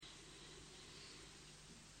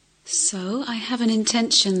So I have an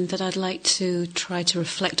intention that I'd like to try to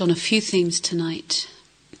reflect on a few themes tonight.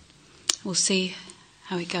 We'll see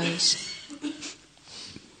how it goes.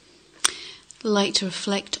 I'd like to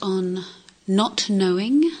reflect on not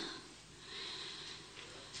knowing,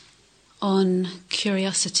 on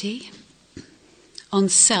curiosity, on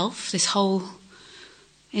self, this whole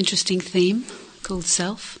interesting theme called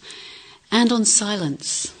self, and on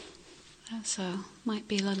silence. So might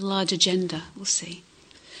be a large agenda, we'll see.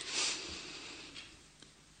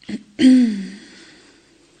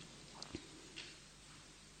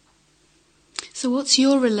 So what's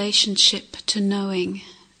your relationship to knowing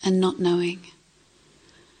and not knowing?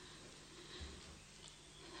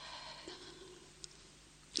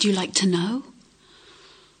 Do you like to know?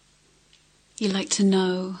 You like to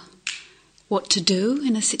know what to do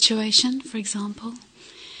in a situation, for example?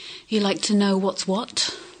 You like to know what's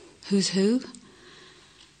what, who's who?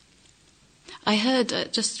 I heard,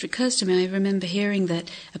 it just occurs to me, I remember hearing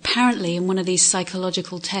that apparently in one of these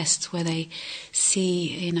psychological tests where they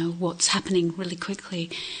see, what's happening really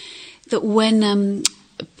quickly, that when,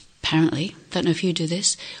 apparently, don't know if you do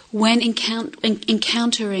this, when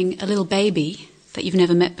encountering a little baby that you've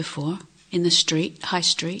never met before in the street, high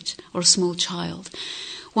street, or a small child,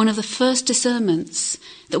 one of the first discernments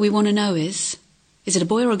that we want to know is it a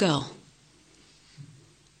boy or a girl?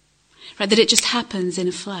 Right, that it just happens in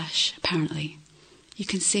a flash, apparently. You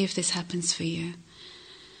can see if this happens for you.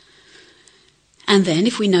 And then,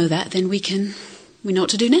 if we know that, then we know what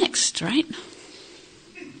to do next, right?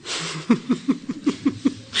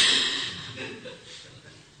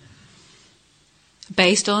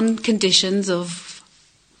 Based on conditions of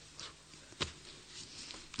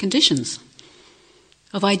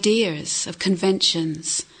ideas, of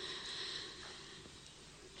conventions.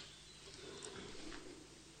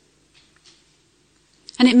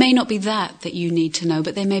 And it may not be that you need to know,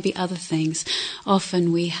 but there may be other things.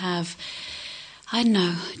 Often we have, I don't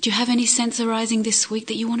know, do you have any sense arising this week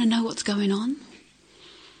that you want to know what's going on?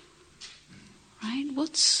 Right?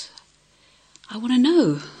 I want to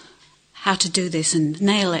know how to do this and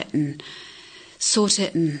nail it and sort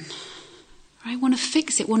it and, right? Want to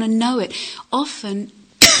fix it, want to know it. Often,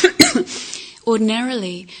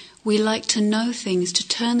 ordinarily, we like to know things, to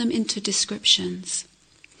turn them into descriptions.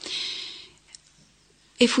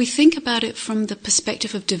 If we think about it from the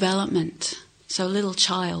perspective of development, so a little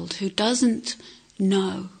child who doesn't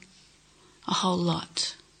know a whole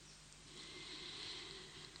lot.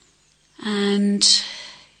 And,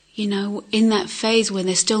 in that phase when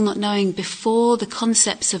they're still not knowing, before the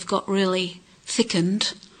concepts have got really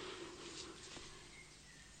thickened,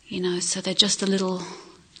 so they're just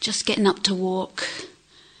getting up to walk,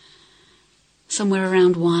 somewhere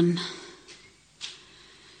around 1.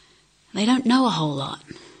 They don't know a whole lot,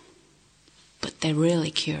 but they're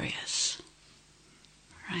really curious,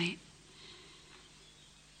 right?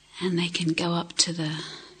 And they can go up to the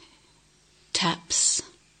taps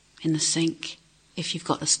in the sink. If you've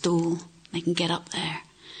got a stool, they can get up there.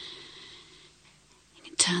 You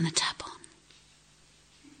can turn the tap on.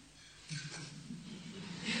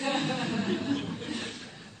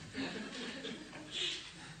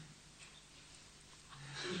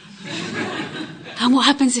 And what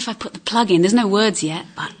happens if I put the plug in? There's no words yet,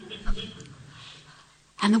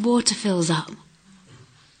 and the water fills up.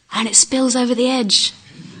 And it spills over the edge.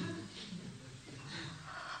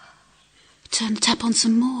 Turn the tap on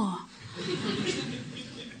some more.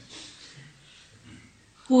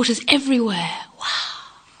 Water's everywhere. Wow.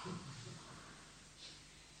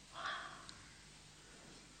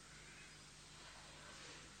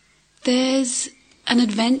 There's an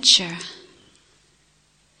adventure.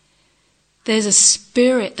 There's a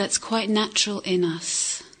spirit that's quite natural in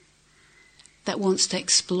us that wants to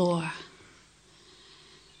explore,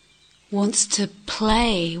 wants to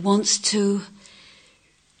play, wants to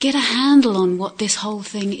get a handle on what this whole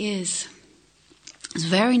thing is. It's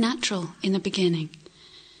very natural in the beginning.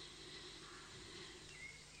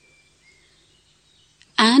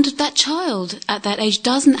 And that child at that age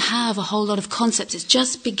doesn't have a whole lot of concepts. It's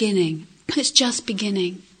just beginning. It's just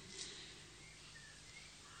beginning.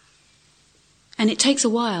 And it takes a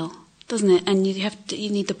while, doesn't it? And you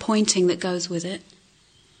need the pointing that goes with it.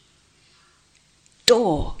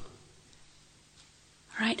 Door.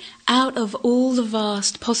 Right? Out of all the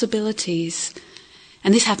vast possibilities,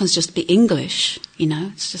 and this happens just to be English,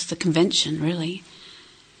 it's just the convention, really.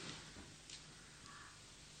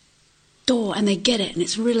 Door, and they get it, and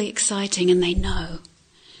it's really exciting, and they know.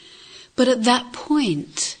 But at that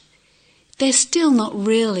point, they're still not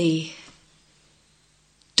really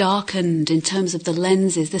darkened in terms of the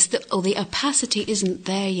lenses. The opacity isn't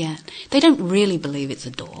there yet. They don't really believe it's a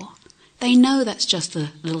door. They know that's just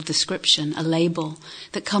a little description, a label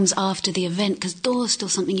that comes after the event, because door is still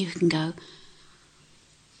something you can go,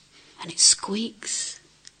 and it squeaks.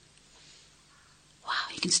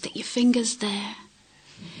 Wow, you can stick your fingers there.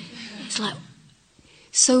 It's like,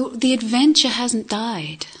 so the adventure hasn't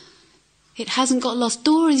died. It hasn't got lost.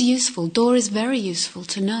 Door is useful. Door is very useful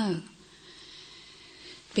to know,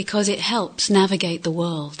 because it helps navigate the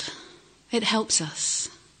world. It helps us.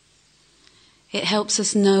 It helps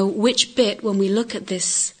us know which bit, when we look at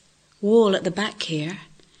this wall at the back here,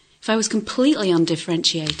 if I was completely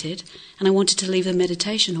undifferentiated and I wanted to leave the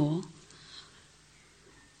meditation hall,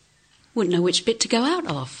 wouldn't know which bit to go out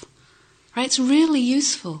of. Right? It's really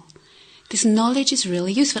useful. This knowledge is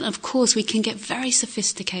really useful. And of course, we can get very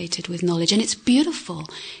sophisticated with knowledge, and it's beautiful.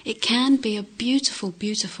 It can be a beautiful,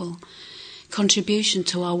 beautiful contribution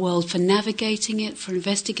to our world, for navigating it, for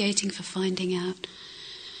investigating, for finding out,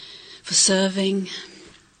 for serving.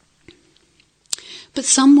 But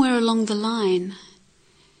somewhere along the line,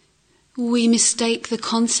 we mistake the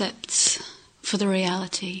concepts for the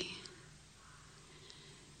reality.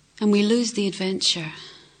 And we lose the adventure.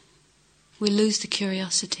 We lose the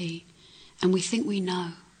curiosity. And we think we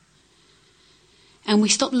know. And we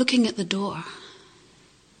stop looking at the door,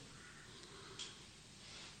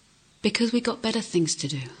 because we got better things to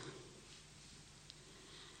do.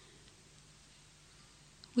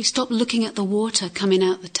 We stop looking at the water coming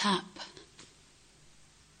out the tap,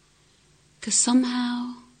 because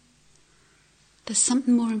somehow there's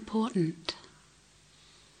something more important,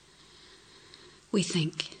 we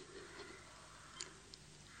think.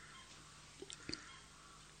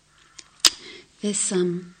 This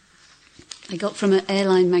I got from an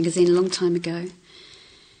airline magazine a long time ago,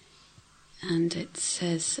 and it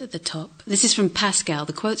says at the top, this is from Pascal,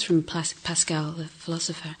 the quote's from Pascal, the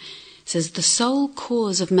philosopher. It says, "The sole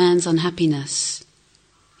cause of man's unhappiness,"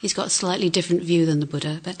 he's got a slightly different view than the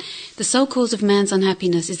Buddha, but the sole cause of man's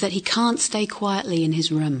unhappiness is that he can't stay quietly in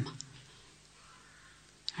his room.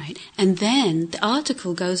 Right? And then the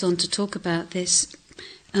article goes on to talk about this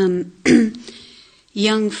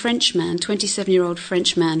young Frenchman, 27-year-old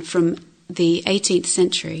Frenchman from the 18th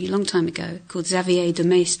century, a long time ago, called Xavier de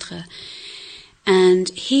Maistre. And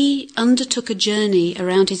he undertook a journey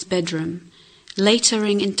around his bedroom, later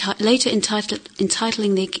entitling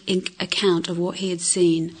the account of what he had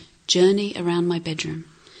seen, Journey Around My Bedroom.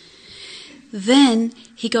 Then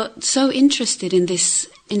he got so interested in this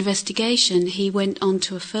investigation, he went on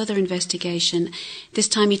to a further investigation. This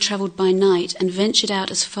time he travelled by night and ventured out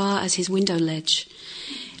as far as his window ledge,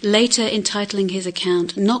 later entitling his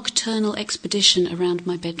account, Nocturnal Expedition Around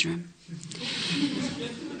My Bedroom.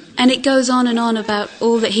 And it goes on and on about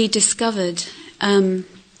all that he discovered.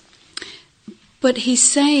 But he's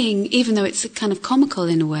saying, even though it's kind of comical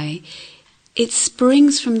in a way, it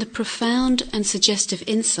springs from the profound and suggestive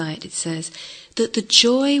insight, it says, that the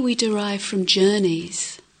joy we derive from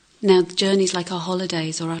journeys, now journeys like our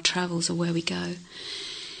holidays or our travels or where we go,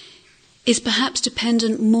 is perhaps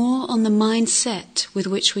dependent more on the mindset with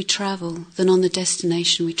which we travel than on the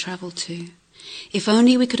destination we travel to. If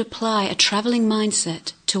only we could apply a travelling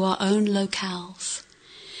mindset to our own locales,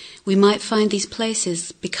 we might find these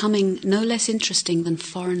places becoming no less interesting than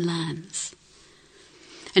foreign lands.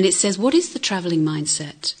 And it says, what is the travelling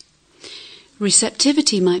mindset?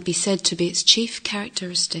 Receptivity might be said to be its chief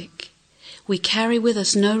characteristic. We carry with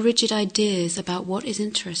us no rigid ideas about what is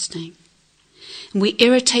interesting. And we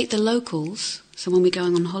irritate the locals, so when we're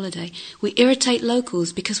going on holiday, we irritate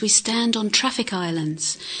locals because we stand on traffic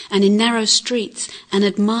islands and in narrow streets and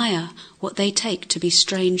admire what they take to be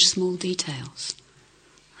strange small details.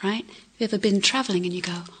 Right? Have you ever been travelling and you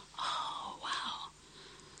go, oh, wow.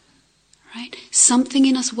 Right? Something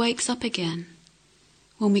in us wakes up again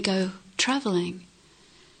when we go travelling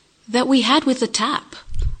that we had with the tap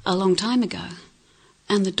a long time ago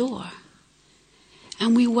and the door.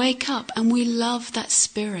 And we wake up and we love that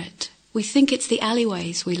spirit. We think it's the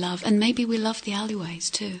alleyways we love, and maybe we love the alleyways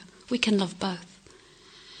too. We can love both.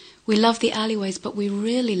 We love the alleyways, but we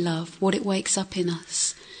really love what it wakes up in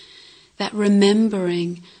us. That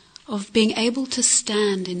remembering of being able to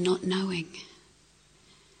stand in not knowing.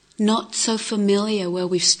 Not so familiar where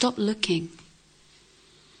we've stopped looking.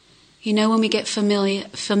 You know, when we get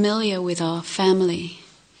familiar with our family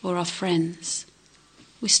or our friends,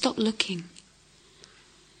 we stop looking.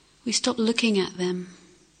 We stop looking at them,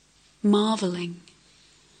 marveling,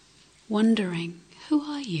 wondering, who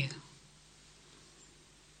are you?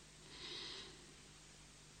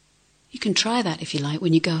 You can try that if you like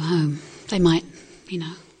when you go home. They might,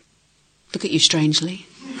 look at you strangely.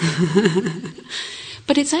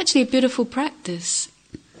 But it's actually a beautiful practice.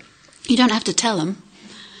 You don't have to tell them,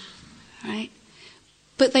 right?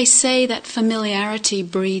 But they say that familiarity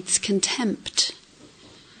breeds contempt.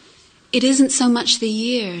 It isn't so much the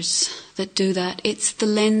years that do that, it's the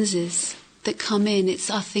lenses that come in. It's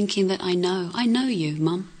our thinking that I know you,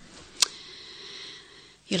 Mum.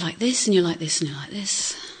 You're like this, and you're like this, and you're like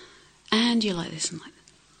this, and you're like this, and like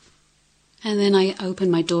that. And then I open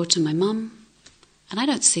my door to my mum, and I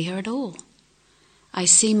don't see her at all. I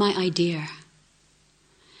see my idea.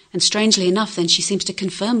 And strangely enough, then she seems to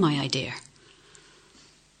confirm my idea.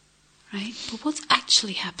 Right? But what's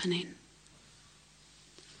actually happening?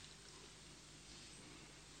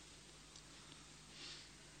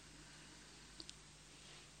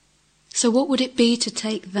 So what would it be to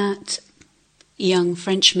take that young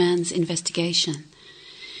Frenchman's investigation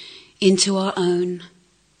into our own,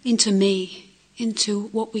 into me, into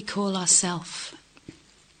what we call ourself?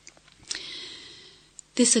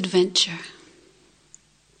 This adventure,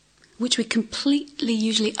 which we completely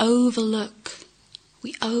usually overlook.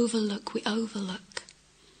 We overlook.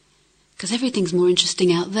 Because everything's more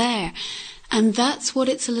interesting out there. And that's what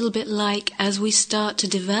it's a little bit like as we start to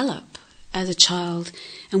develop as a child,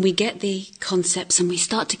 and we get the concepts and we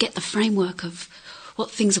start to get the framework of what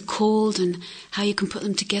things are called and how you can put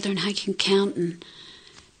them together and how you can count and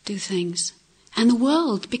do things. And the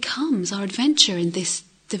world becomes our adventure in this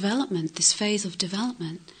development, this phase of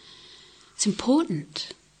development. It's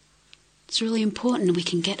important. It's really important. We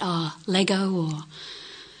can get our Lego or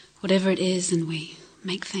whatever it is and we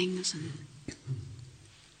make things. And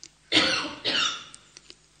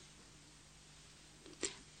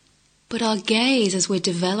but our gaze as we're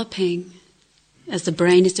developing, as the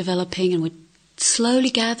brain is developing and we're slowly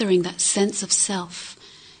gathering that sense of self,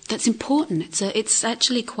 that's important. It's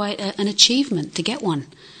actually quite an achievement to get one.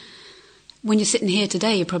 When you're sitting here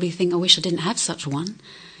today, you probably think, I wish I didn't have such one.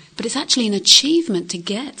 But it's actually an achievement to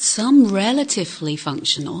get some relatively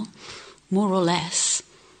functional, more or less,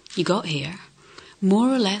 you got here, more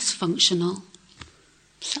or less functional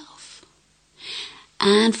self.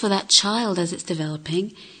 And for that child as it's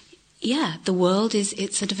developing, the world is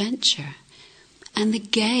its adventure. And the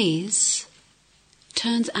gaze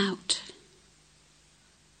turns out.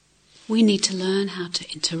 We need to learn how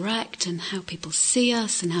to interact and how people see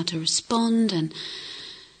us and how to respond. And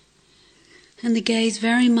the gaze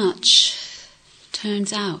very much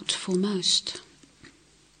turns out for most.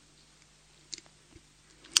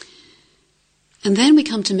 And then we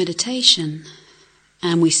come to meditation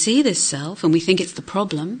and we see this self and we think it's the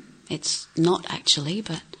problem. It's not actually,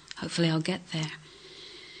 but hopefully I'll get there.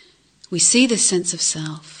 We see this sense of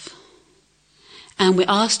self and we're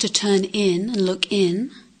asked to turn in and look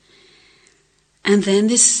in, and then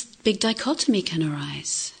this big dichotomy can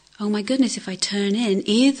arise. Oh my goodness, if I turn in,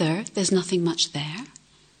 either there's nothing much there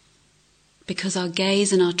because our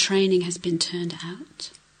gaze and our training has been turned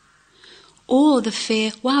out, or the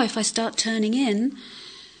fear, wow, if I start turning in,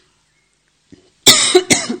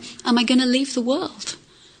 am I going to leave the world?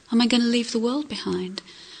 Am I going to leave the world behind?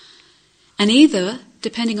 And either,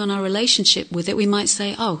 depending on our relationship with it, we might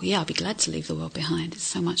say, oh yeah, I'll be glad to leave the world behind, it's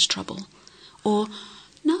so much trouble. Or,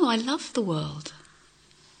 no, I love the world.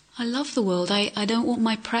 I love the world. I don't want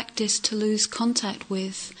my practice to lose contact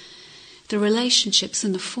with the relationships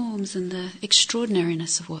and the forms and the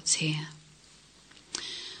extraordinariness of what's here.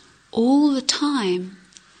 All the time,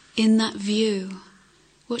 in that view,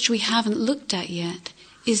 which we haven't looked at yet,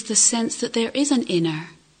 is the sense that there is an inner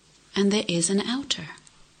and there is an outer.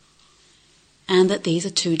 And that these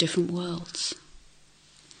are two different worlds.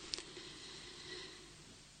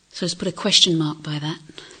 So let's put a question mark by that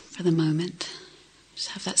for the moment. Just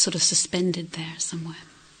have that sort of suspended there somewhere.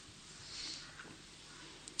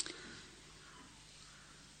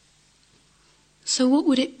 So what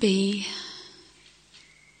would it be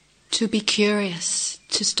to be curious,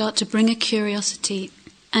 to start to bring a curiosity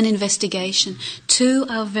and investigation to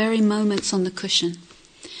our very moments on the cushion?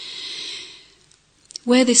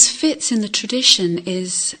 Where this fits in the tradition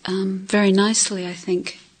is very nicely, I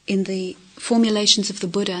think, in the formulations of the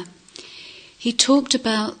Buddha. He talked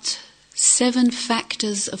about 7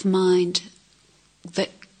 factors of mind that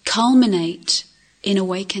culminate in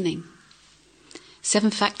awakening. 7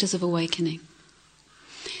 factors of awakening.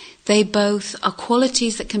 They both are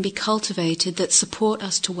qualities that can be cultivated that support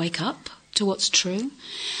us to wake up to what's true,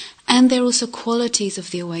 and they're also qualities of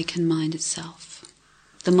the awakened mind itself.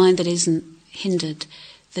 The mind that isn't hindered,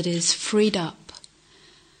 that is freed up.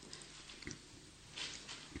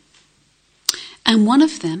 And one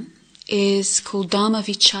of them is called Dhamma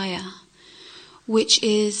Vichaya, which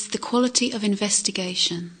is the quality of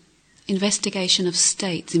investigation. Investigation of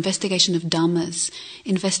states, investigation of dhammas,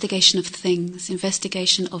 investigation of things,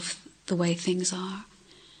 investigation of the way things are.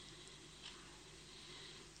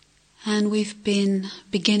 And we've been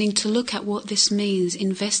beginning to look at what this means,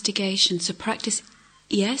 investigation. So practice,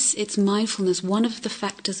 yes, it's mindfulness. One of the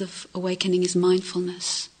factors of awakening is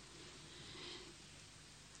mindfulness.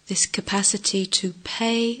 This capacity to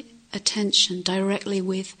pay attention directly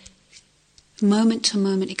with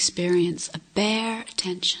moment-to-moment experience, a bare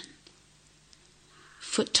attention,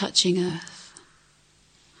 foot touching earth,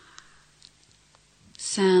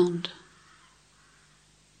 sound,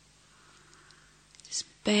 this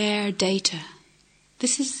bare data.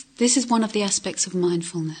 This is one of the aspects of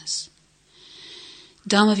mindfulness.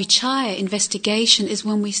 Dhammavichaya, investigation, is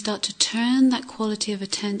when we start to turn that quality of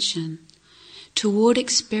attention toward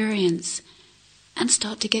experience and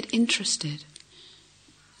start to get interested.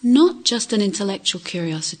 Not just an intellectual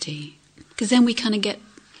curiosity, because then we kind of get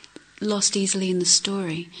lost easily in the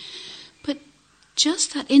story, but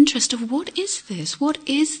just that interest of what is this? What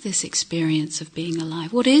is this experience of being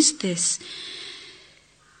alive? What is this?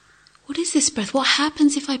 What is this breath? What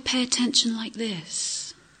happens if I pay attention like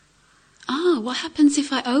this? What happens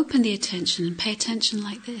if I open the attention and pay attention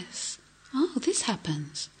like this? This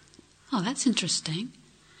happens. That's interesting.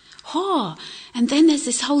 And then there's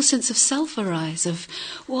this whole sense of self arise, of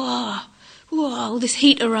whoa, all this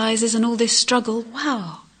heat arises and all this struggle.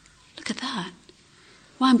 Wow, look at that.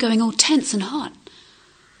 Wow, I'm going all tense and hot.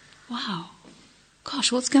 Wow,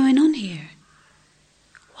 gosh, what's going on here?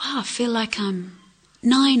 Wow, I feel like I'm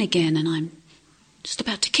 9 again and I'm just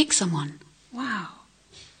about to kick someone. Wow.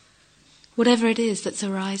 Whatever it is that's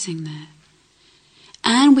arising there.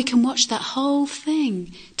 And we can watch that whole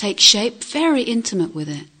thing take shape, very intimate with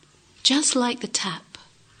it. Just like the tap,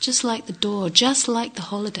 just like the door, just like the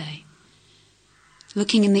holiday.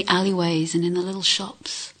 Looking in the alleyways and in the little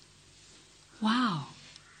shops. Wow,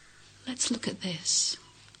 let's look at this.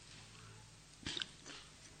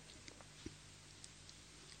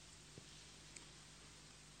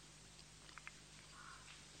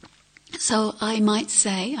 So I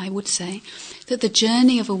would say, that the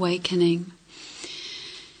journey of awakening,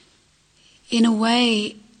 in a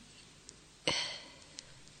way,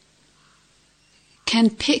 can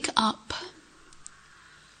pick up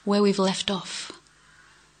where we've left off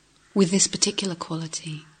with this particular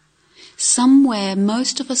quality. Somewhere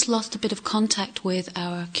most of us lost a bit of contact with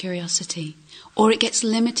our curiosity, or it gets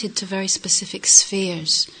limited to very specific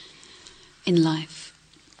spheres in life.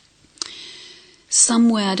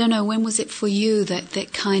 Somewhere, I don't know, when was it for you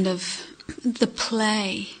that kind of the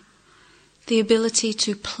play, the ability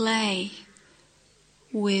to play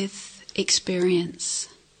with experience.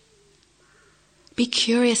 Be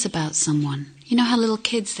curious about someone. You know how little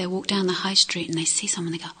kids, they walk down the high street and they see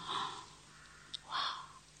someone, they go,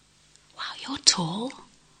 wow, you're tall.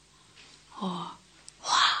 Or,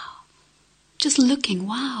 wow, just looking,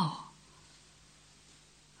 wow.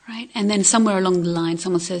 Right? And then somewhere along the line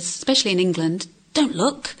someone says, especially in England, don't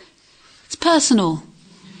look, it's personal.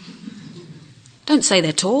 Don't say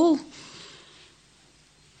they're tall.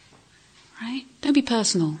 Right? Don't be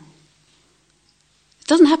personal. It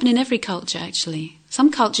doesn't happen in every culture, actually.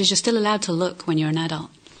 Some cultures you're still allowed to look when you're an adult.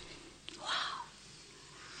 Wow.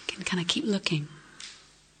 You can kind of keep looking.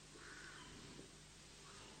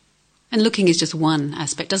 And looking is just one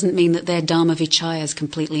aspect. Doesn't mean that their Dhammavichaya is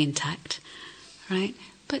completely intact. Right?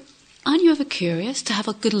 But aren't you ever curious to have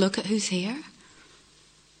a good look at who's here?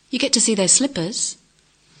 You get to see their slippers.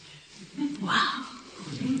 Wow.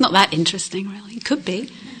 Not that interesting, really. It could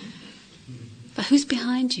be. But who's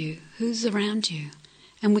behind you? Who's around you?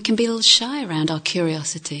 And we can be a little shy around our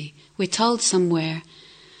curiosity. We're told somewhere,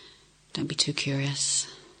 don't be too curious.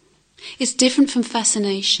 It's different from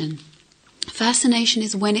fascination. Fascination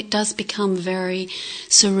is when it does become very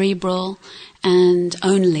cerebral and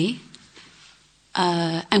only,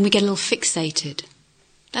 and we get a little fixated.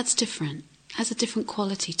 That's different. Has a different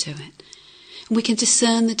quality to it. And we can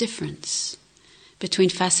discern the difference between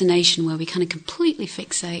fascination, where we kind of completely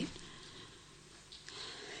fixate,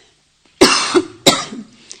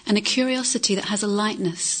 and a curiosity that has a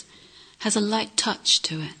lightness, has a light touch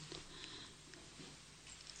to it.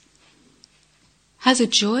 Has a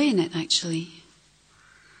joy in it, actually.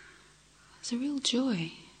 There's a real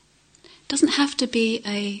joy. It doesn't have to be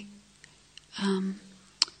a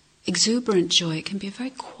exuberant joy. It can be a very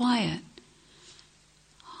quiet,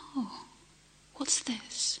 what's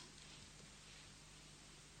this?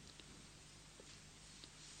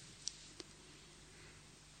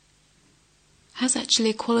 Has actually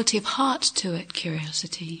a quality of heart to it,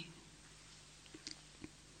 curiosity.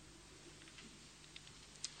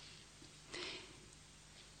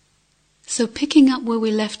 So picking up where we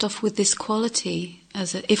left off with this quality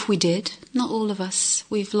if we did, not all of us,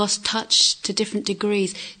 we've lost touch to different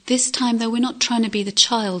degrees. This time, though, we're not trying to be the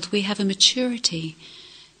child. We have a maturity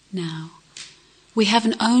now. We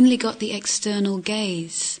haven't only got the external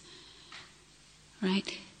gaze,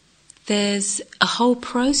 right? There's a whole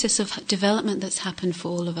process of development that's happened for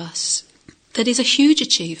all of us that is a huge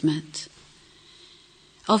achievement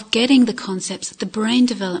of getting the concepts. The brain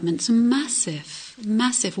development's a massive,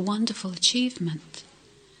 massive, wonderful achievement.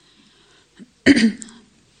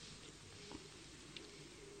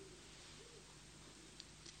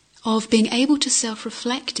 Of being able to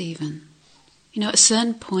self-reflect even. You know, at a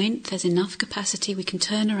certain point, there's enough capacity we can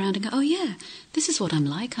turn around and go, oh yeah, this is what I'm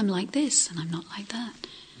like this, and I'm not like that.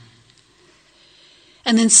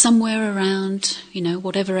 And then somewhere around, you know,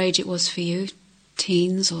 whatever age it was for you,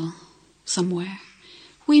 teens or somewhere,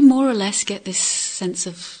 we more or less get this sense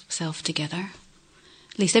of self together.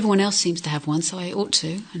 At least everyone else seems to have one, so I ought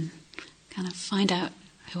to, and kind of find out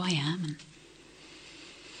who I am. And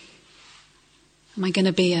am I going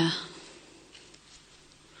to be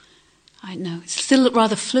I don't know, it's still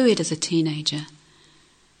rather fluid as a teenager.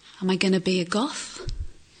 Am I going to be a goth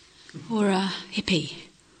or a hippie?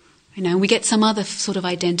 You know, we get some other sort of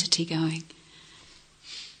identity going.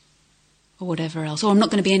 Or whatever else. Or I'm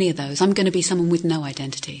not going to be any of those. I'm going to be someone with no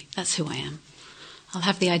identity. That's who I am. I'll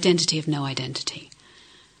have the identity of no identity.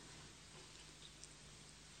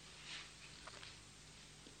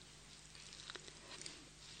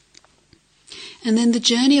 And then the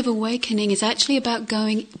journey of awakening is actually about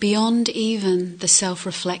going beyond even the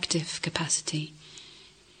self-reflective capacity.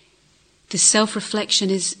 This self-reflection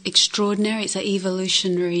is extraordinary. It's an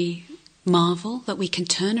evolutionary marvel that we can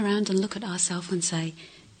turn around and look at ourselves and say,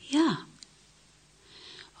 yeah.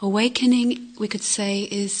 Awakening, we could say,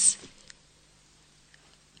 is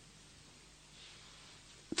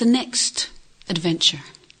the next adventure.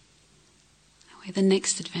 The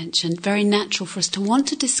next adventure. And very natural for us to want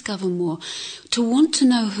to discover more, to want to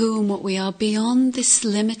know who and what we are beyond this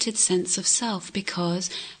limited sense of self, because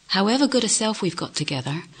however good a self we've got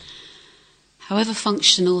together, however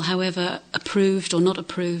functional, however approved or not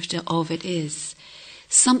approved of it is,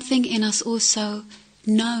 something in us also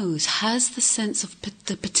knows, has the sense of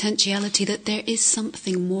the potentiality that there is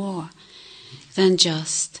something more than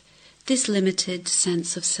just this limited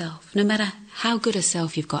sense of self, no matter how good a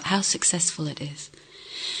self you've got, how successful it is.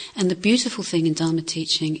 And the beautiful thing in Dharma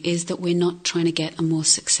teaching is that we're not trying to get a more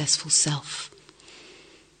successful self.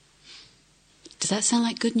 Does that sound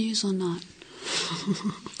like good news or not?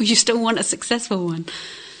 Or you still want a successful one?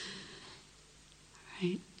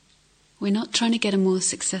 Right? We're not trying to get a more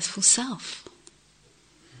successful self.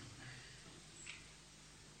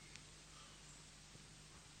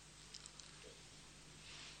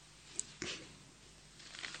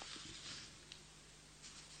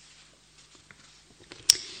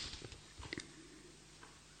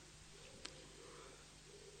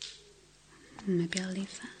 Maybe I'll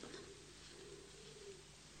leave that.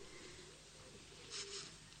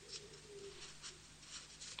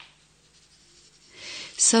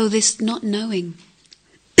 So this not knowing.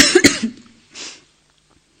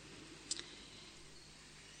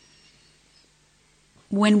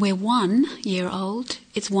 When we're 1 year old,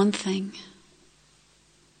 it's one thing.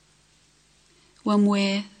 When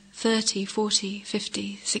we're 30, 40,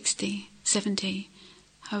 50, 60, 70,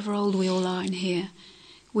 however old we all are in here,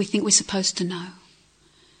 we think we're supposed to know.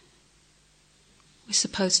 We're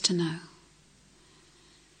supposed to know.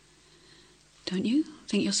 Don't you?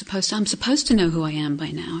 Think you're supposed to? I'm supposed to know who I am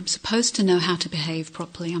by now. I'm supposed to know how to behave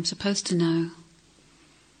properly. I'm supposed to know.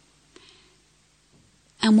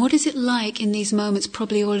 And what is it like in these moments,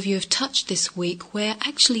 probably all of you have touched this week, where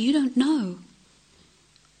actually you don't know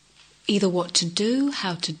either what to do,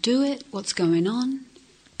 how to do it, what's going on?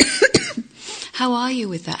 How are you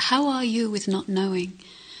with that? How are you with not knowing?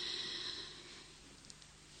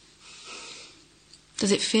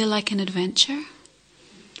 Does it feel like an adventure?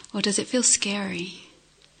 Or does it feel scary?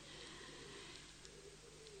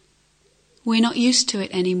 We're not used to it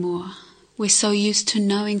anymore. We're so used to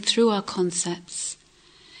knowing through our concepts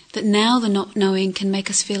that now the not knowing can make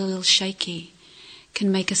us feel a little shaky,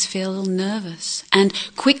 can make us feel a little nervous, and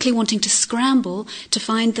quickly wanting to scramble to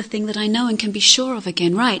find the thing that I know and can be sure of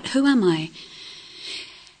again. Right, who am I?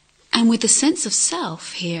 And with the sense of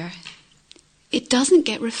self here, it doesn't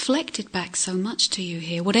get reflected back so much to you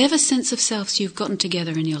here. Whatever sense of selves you've gotten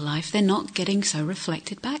together in your life, they're not getting so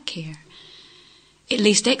reflected back here, at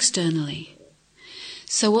least externally.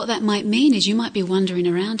 So what that might mean is you might be wandering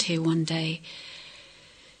around here one day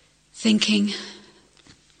thinking,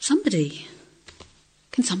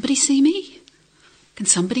 can somebody see me? Can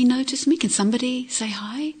somebody notice me? Can somebody say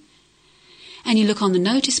hi? And you look on the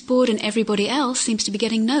notice board and everybody else seems to be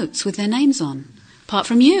getting notes with their names on, apart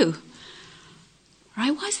from you.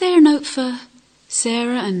 Right? Why is there a note for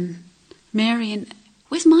Sarah and Mary? And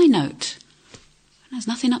where's my note? There's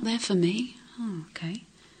nothing up there for me. Oh, okay.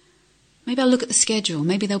 Maybe I'll look at the schedule.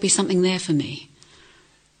 Maybe there'll be something there for me.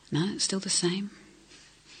 No, it's still the same.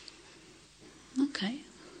 Okay.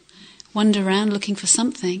 Wander around looking for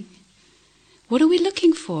something. What are we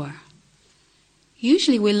looking for?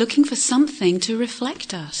 Usually we're looking for something to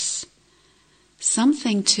reflect us.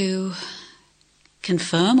 Something to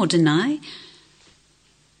confirm or deny.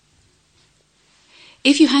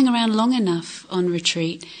 If you hang around long enough on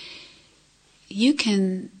retreat, you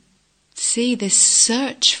can see this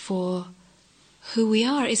search for who we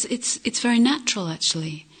are. It's very natural,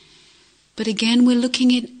 actually. But again, we're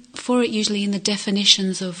looking for it usually in the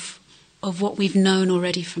definitions of what we've known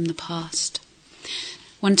already from the past.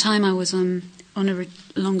 One time I was on a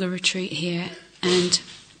longer retreat here and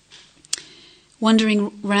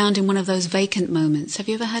wandering around in one of those vacant moments. Have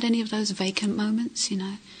you ever had any of those vacant moments,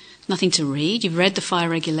 Nothing to read. You've read the fire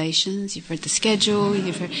regulations, you've read the schedule,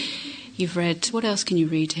 you've read... What else can you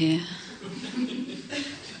read here?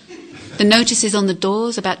 The notices on the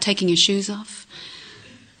doors about taking your shoes off.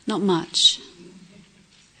 Not much.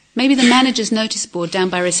 Maybe the manager's notice board down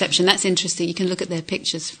by reception. That's interesting. You can look at their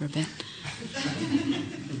pictures for a bit.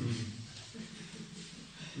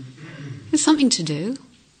 There's something to do.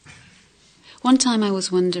 One time I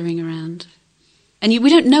was wandering around, and we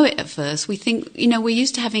don't know it at first. We think, we're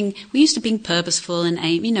used to being purposeful and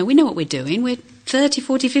aim. We know what we're doing. We're 30,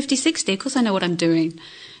 40, 50, 60. Of course I know what I'm doing.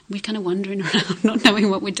 We're kind of wandering around, not knowing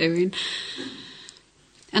what we're doing.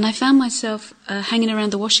 And I found myself hanging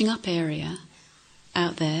around the washing up area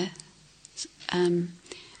out there. And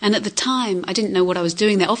at the time, I didn't know what I was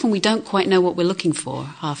doing there. Often we don't quite know what we're looking for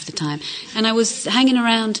half the time. And I was hanging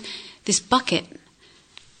around this bucket,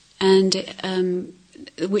 and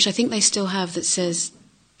which I think they still have, that says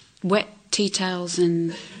wet tea towels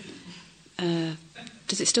and... it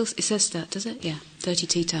says that, does it? Yeah, dirty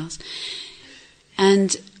tea towels.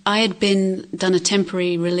 And I had done a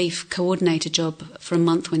temporary relief coordinator job for a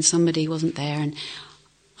month when somebody wasn't there, and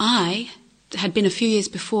I had been a few years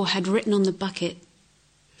before, had written on the bucket,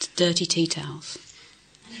 dirty tea towels.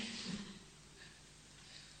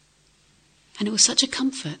 And it was such a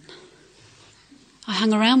comfort. I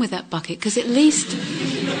hung around with that bucket, because at least,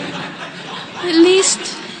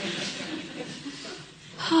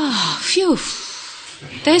 phew,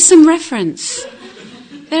 there's some reference.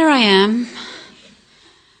 There I am,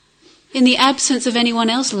 in the absence of anyone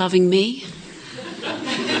else loving me,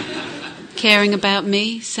 caring about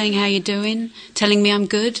me, saying how you're doing, telling me I'm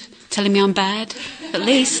good, telling me I'm bad, at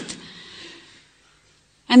least.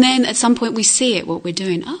 And then at some point we see it, what we're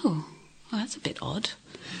doing. Oh, well, that's a bit odd.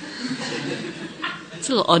 It's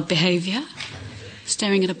a little odd behaviour,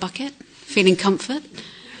 staring at a bucket, feeling comfort.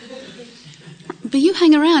 But you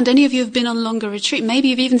hang around. Any of you have been on a longer retreat. Maybe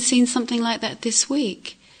you've even seen something like that this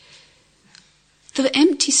week. The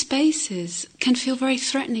empty spaces can feel very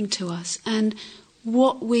threatening to us. And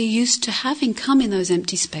what we're used to having come in those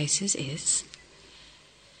empty spaces is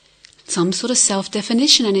some sort of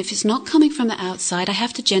self-definition. And if it's not coming from the outside, I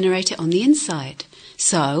have to generate it on the inside.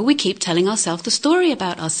 So we keep telling ourselves the story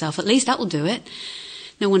about ourselves. At least that will do it.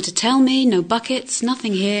 No one to tell me, no buckets,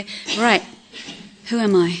 nothing here. Right. Who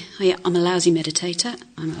am I? Oh, yeah, I'm a lousy meditator.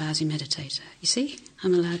 I'm a lousy meditator. You see?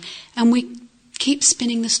 I'm allowed. And we keep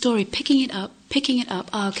spinning the story, picking it up.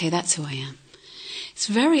 Oh, okay, that's who I am. It's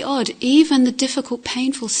very odd. Even the difficult,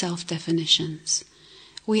 painful self-definitions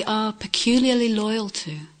we are peculiarly loyal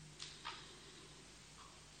to.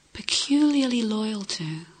 Peculiarly loyal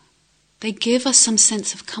to. They give us some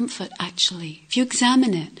sense of comfort, actually. If you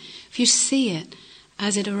examine it, if you see it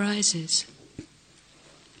as it arises.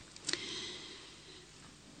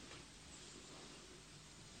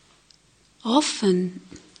 Often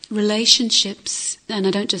relationships, and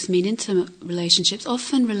I don't just mean intimate relationships,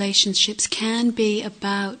 often relationships can be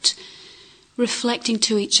about reflecting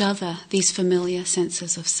to each other these familiar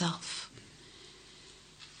senses of self.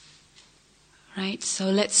 Right? So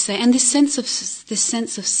let's say, and this sense of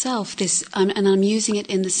self, and I'm using it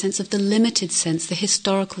in the sense of the limited sense, the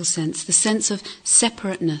historical sense, the sense of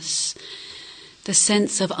separateness, the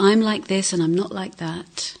sense of I'm like this and I'm not like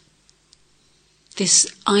that. This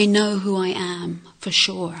I know who I am, for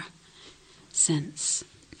sure, sense,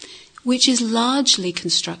 which is largely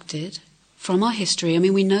constructed from our history. I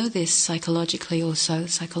mean, we know this psychologically also,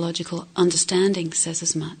 psychological understanding says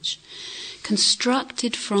as much.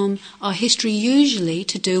 Constructed from our history, usually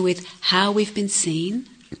to do with how we've been seen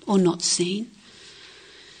or not seen,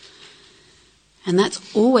 And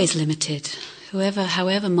that's always limited.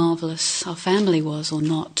 However marvellous our family was or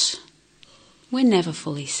not, we're never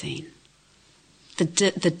fully seen. The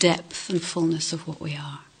depth and fullness of what we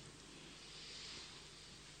are.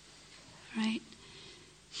 Right?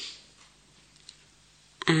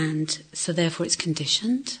 And so therefore it's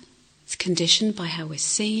conditioned. It's conditioned by how we're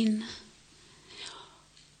seen,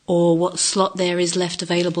 or what slot there is left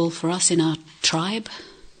available for us in our tribe.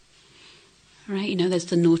 Right? You know, there's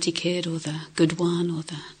the naughty kid or the good one or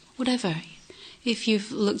the whatever. If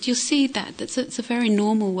you've looked, you'll see that. It's a very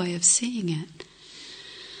normal way of seeing it.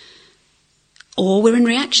 Or we're in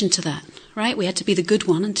reaction to that, right? We had to be the good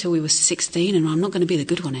one until we were 16, and I'm not going to be the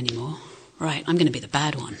good one anymore. Right, I'm going to be the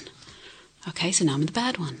bad one. Okay, so now I'm the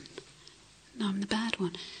bad one. Now I'm the bad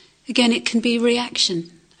one. Again, it can be a reaction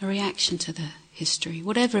to the history,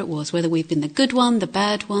 whatever it was, whether we've been the good one, the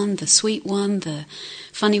bad one, the sweet one, the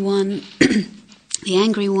funny one, the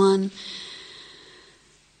angry one,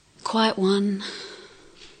 quiet one,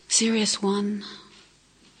 serious one.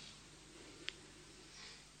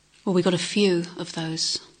 Well, we got a few of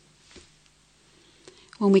those.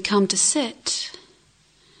 When we come to sit,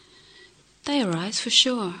 they arise for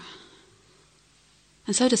sure.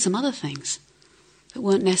 And so do some other things that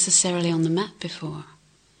weren't necessarily on the mat before.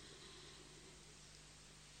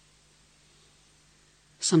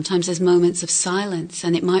 Sometimes there's moments of silence,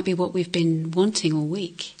 and it might be what we've been wanting all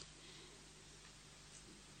week.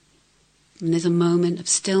 And there's a moment of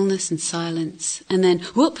stillness and silence, and then,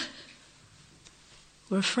 whoop,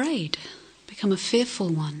 we're afraid, become a fearful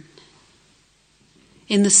one.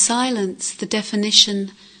 In the silence, the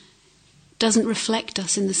definition doesn't reflect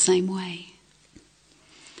us in the same way.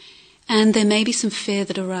 And there may be some fear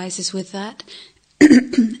that arises with that,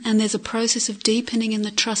 and there's a process of deepening in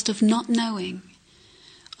the trust of not knowing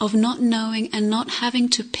and not having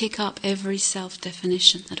to pick up every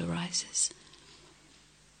self-definition that arises.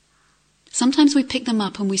 Sometimes we pick them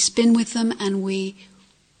up and we spin with them and we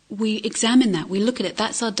examine that, we look at it.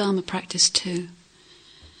 That's our Dharma practice too.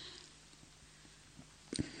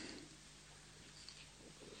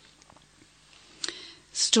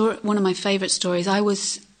 One of my favourite stories, I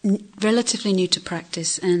was relatively new to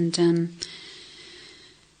practice, and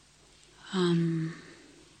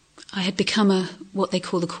I had become what they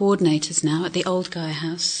call the coordinators now at the old Gaia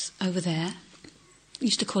House over there. We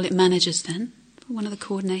used to call it managers then, one of the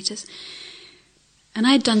coordinators. And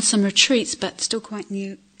I had done some retreats, but still quite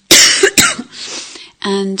new,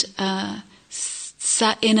 and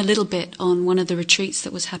sat in a little bit on one of the retreats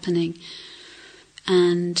that was happening,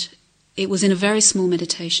 and it was in a very small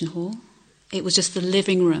meditation hall. It was just the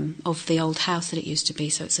living room of the old house that it used to be,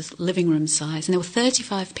 so it's a living room size. And there were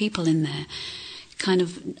 35 people in there, kind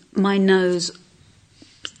of my nose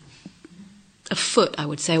a foot, I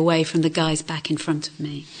would say, away from the guys back in front of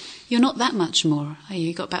me. You're not that much more, are you?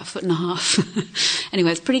 You've got about a foot and a half.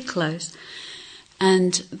 Anyway, it's pretty close.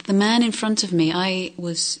 And the man in front of me, I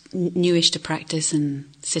was newish to practice and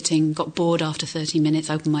sitting, got bored after 30 minutes,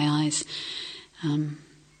 opened my eyes. And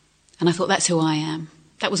I thought, that's who I am.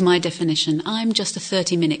 That was my definition. I'm just a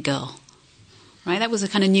 30-minute girl. Right? That was a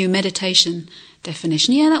kind of new meditation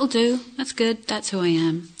definition. Yeah, that'll do. That's good. That's who I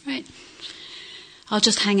am. Right? I'll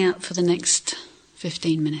just hang out for the next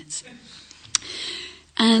 15 minutes.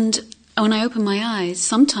 And when I opened my eyes,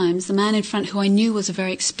 sometimes the man in front, who I knew was a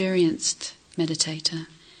very experienced meditator,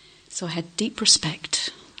 so I had deep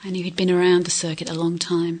respect. I knew he'd been around the circuit a long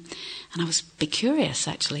time. And I was a bit curious,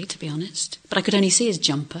 actually, to be honest. But I could only see his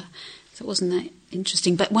jumper, so it wasn't that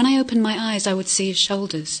interesting. But when I opened my eyes, I would see his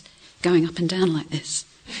shoulders going up and down like this.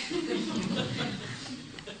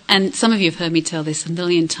 And some of you have heard me tell this a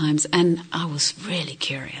million times, and I was really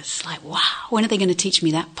curious. Like, wow, when are they going to teach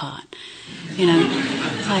me that part? You know,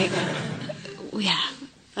 it's like, yeah.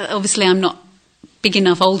 Obviously, I'm not big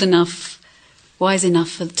enough, old enough, wise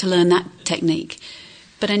enough to learn that technique.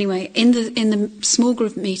 But anyway, in the small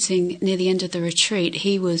group meeting near the end of the retreat,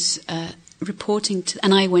 he was reporting to,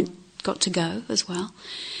 and I got to go as well.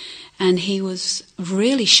 And he was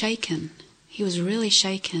really shaken. He was really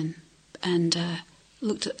shaken, and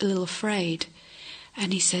looked a little afraid.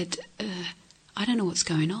 And he said, I don't know what's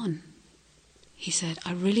going on. He said,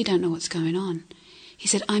 I really don't know what's going on. He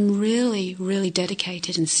said, I'm really, really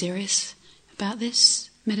dedicated and serious about this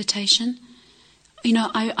meditation. You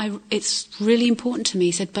know, it's really important to me.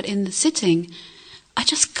 He said, but in the sitting, I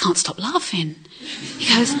just can't stop laughing.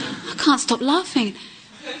 He goes, I can't stop laughing.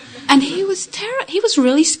 And he was he was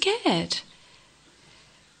really scared.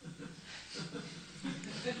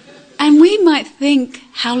 And we might think,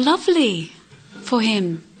 how lovely for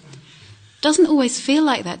him. Doesn't always feel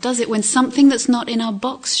like that, does it? When something that's not in our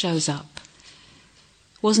box shows up.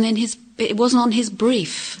 Wasn't in It wasn't on his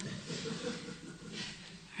brief.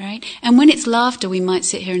 Right? And when it's laughter, we might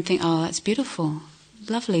sit here and think, oh, that's beautiful.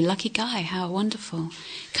 Lovely, lucky guy, how wonderful.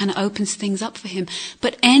 Kind of opens things up for him.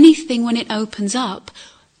 But anything when it opens up,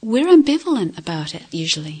 we're ambivalent about it,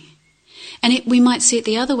 usually. And we might see it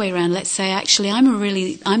the other way around. Let's say, actually, I'm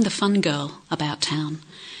the fun girl about town.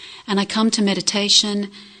 And I come to meditation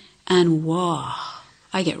and, whoa,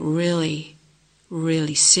 I get really,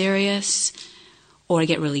 really serious, or I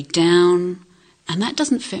get really down, and that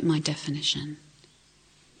doesn't fit my definition.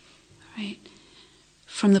 Right?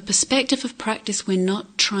 From the perspective of practice, we're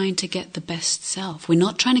not trying to get the best self. We're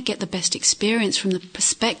not trying to get the best experience. From the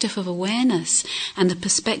perspective of awareness and the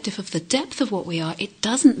perspective of the depth of what we are, it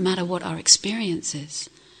doesn't matter what our experience is.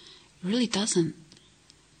 It really doesn't.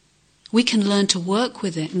 We can learn to work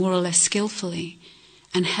with it more or less skillfully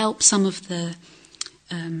and help some of the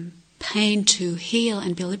pain to heal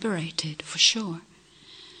and be liberated, for sure.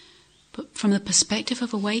 But from the perspective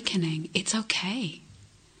of awakening, it's okay.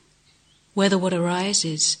 Whether what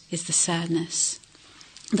arises is the sadness,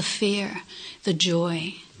 the fear, the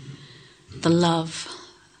joy, the love,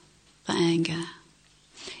 the anger.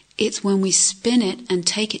 It's when we spin it and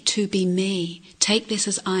take it to be me, take this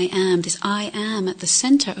as I am, this I am at the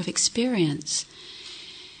center of experience,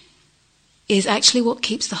 is actually what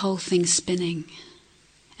keeps the whole thing spinning.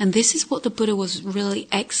 And this is what the Buddha was really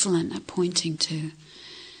excellent at pointing to.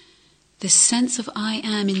 This sense of I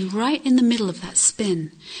am right in the middle of that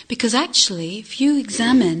spin. Because actually, if you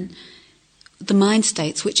examine the mind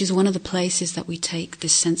states, which is one of the places that we take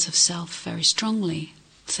this sense of self very strongly,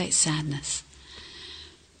 say it's sadness.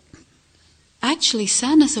 Actually,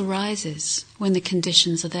 sadness arises when the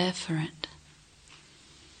conditions are there for it.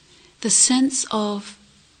 The sense of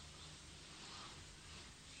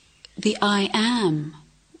the I am,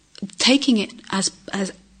 taking it as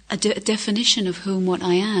a definition of who and what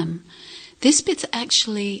I am, this bit's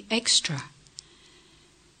actually extra.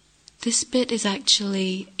 This bit is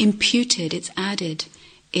actually imputed, it's added,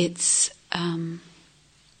 it's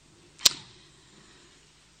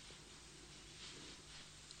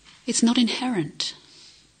not inherent,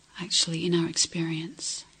 actually, in our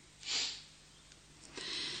experience.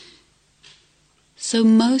 So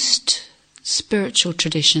most spiritual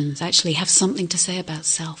traditions actually have something to say about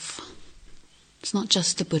self. It's not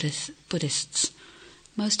just the Buddhists.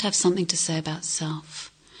 Most have something to say about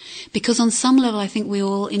self. Because on some level I think we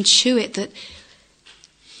all intuit that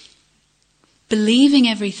believing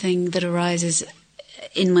everything that arises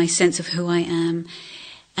in my sense of who I am,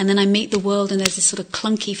 and then I meet the world and there's this sort of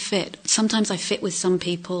clunky fit. Sometimes I fit with some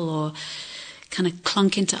people or kind of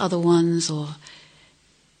clunk into other ones,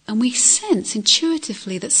 and we sense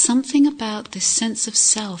intuitively that something about this sense of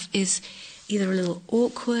self is either a little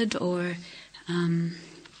awkward or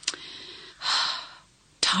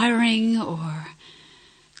tiring or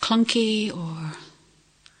clunky or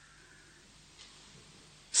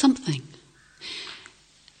something.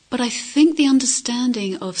 But I think the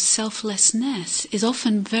understanding of selflessness is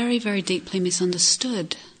often very, very deeply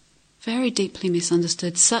misunderstood. Very deeply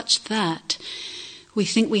misunderstood, such that we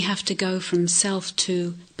think we have to go from self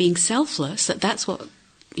to being selfless, that's what,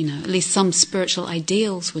 at least some spiritual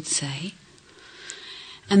ideals would say.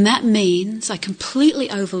 And that means I completely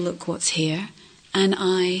overlook what's here, and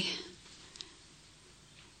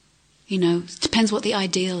it depends what the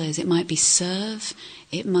ideal is. It might be serve,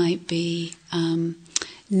 it might be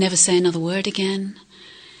never say another word again,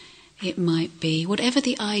 it might be whatever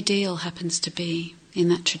the ideal happens to be in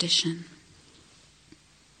that tradition.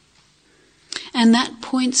 And that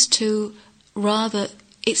points to, rather,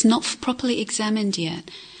 it's not properly examined yet,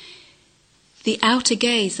 the outer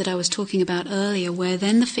gaze that I was talking about earlier, where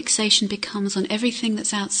then the fixation becomes on everything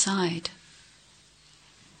that's outside.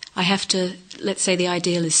 I have to, let's say the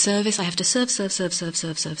ideal is service, I have to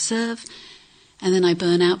serve, and then I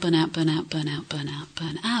burn out,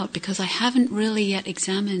 because I haven't really yet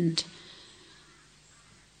examined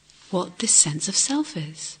what this sense of self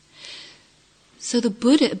is. So the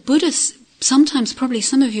Buddha, sometimes probably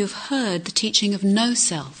some of you have heard the teaching of no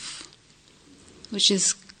self, which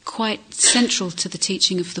is quite central to the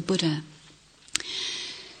teaching of the Buddha.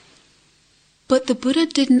 But the Buddha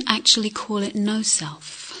didn't actually call it no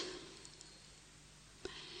self.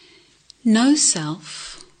 No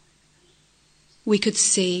self we could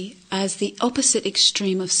see as the opposite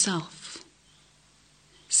extreme of self.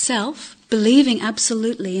 Self, believing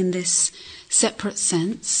absolutely in this separate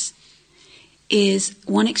sense, is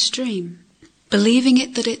one extreme. Believing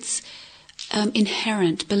it that it's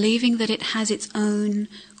inherent, believing that it has its own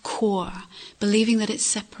core, believing that it's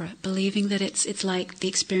separate, believing that it's like the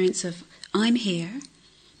experience of I'm here,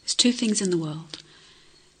 there's two things in the world.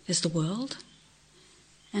 There's the world,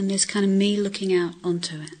 and there's kind of me looking out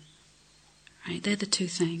onto it. Right? They're the two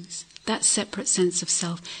things. That separate sense of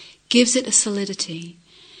self gives it a solidity,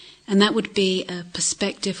 and that would be a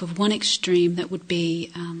perspective of one extreme that would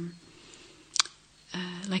be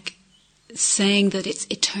like saying that it's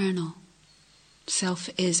eternal. Self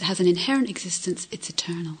has an inherent existence, it's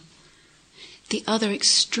eternal. The other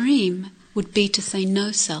extreme would be to say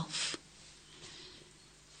no self.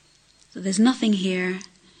 So there's nothing here.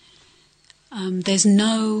 There's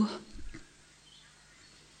no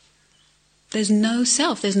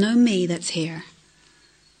self, there's no me that's here.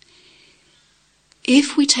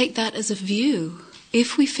 If we take that as a view,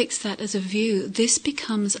 if we fix that as a view, this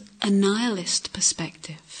becomes a nihilist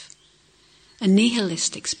perspective, a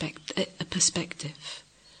nihilistic perspective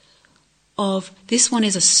of this one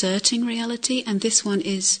is asserting reality and this one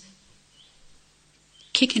is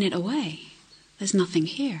kicking it away. There's nothing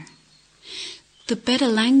here. The better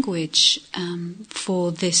language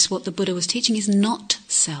for this, what the Buddha was teaching, is not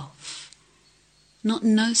self. Not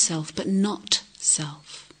no self, but not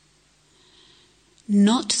self.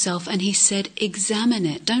 Not self, and he said, examine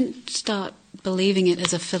it. Don't start believing it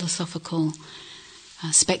as a philosophical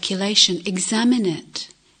speculation. Examine it.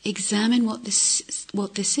 Examine what this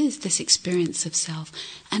is, this experience of self.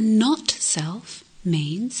 And not self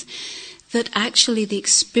means that actually the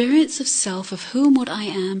experience of self, of who and what I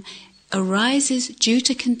am, arises due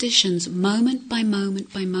to conditions moment by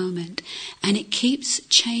moment by moment, and it keeps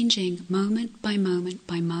changing moment by moment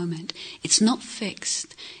by moment. It's not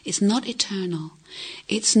fixed. It's not eternal.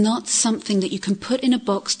 It's not something that you can put in a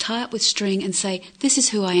box, tie up with string and say, this is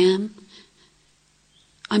who I am.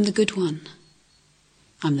 I'm the good one.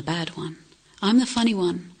 I'm the bad one. I'm the funny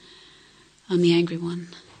one. I'm the angry one.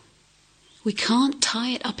 We can't tie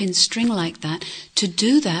it up in string like that. To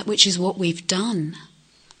do that, which is what we've done,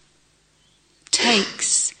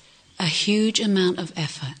 takes a huge amount of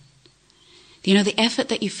effort. You know, the effort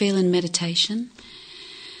that you feel in meditation,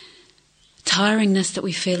 tiringness that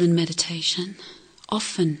we feel in meditation,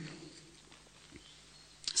 often,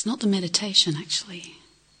 it's not the meditation actually.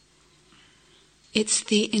 It's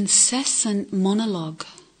the incessant monologue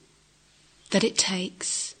that it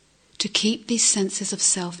takes to keep these senses of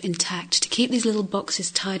self intact, to keep these little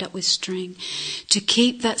boxes tied up with string, to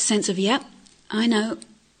keep that sense of, yep, I know.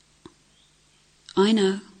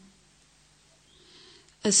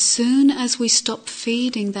 As soon as we stop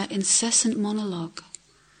feeding that incessant monologue,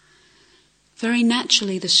 very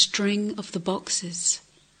naturally the string of the boxes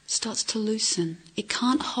starts to loosen. It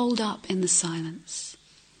can't hold up in the silence.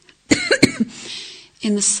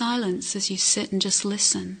 In the silence, as you sit and just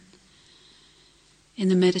listen in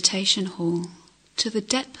the meditation hall to the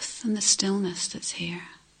depth and the stillness that's here,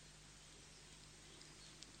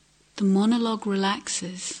 the monologue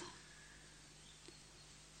relaxes.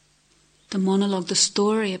 The monologue, the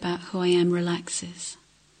story about who I am, relaxes.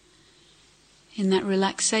 In that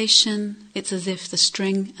relaxation, it's as if the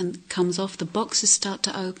string comes off, the boxes start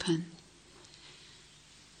to open.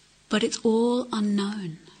 But it's all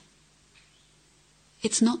unknown.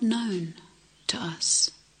 It's not known to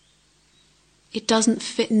us. It doesn't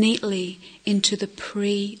fit neatly into the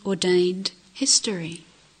preordained history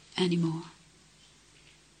anymore.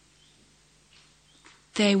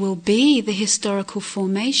 There will be the historical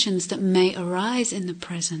formations that may arise in the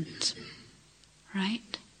present,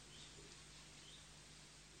 right?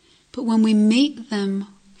 But when we meet them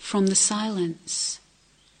from the silence,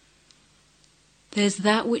 there's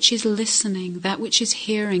that which is listening, that which is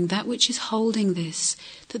hearing, that which is holding this,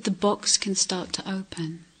 that the box can start to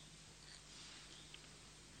open.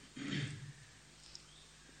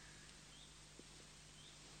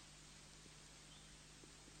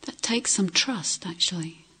 That takes some trust,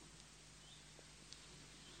 actually.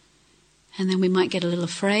 And then we might get a little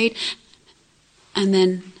afraid, and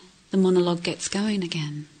then the monologue gets going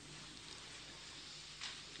again.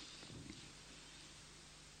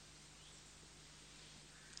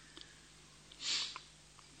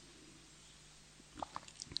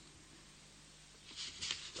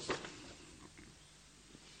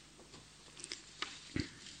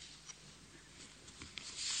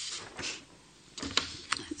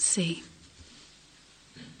 See.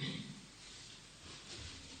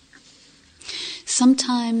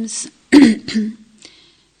 Sometimes the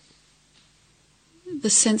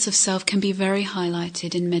sense of self can be very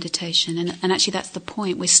highlighted in meditation, and actually that's the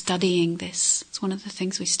point. We're studying this. It's one of the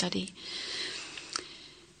things we study.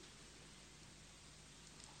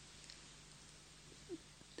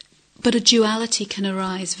 But a duality can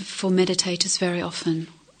arise for meditators very often,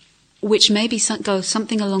 which maybe goes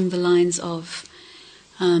something along the lines of,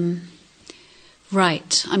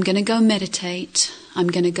 right, I'm going to go meditate. I'm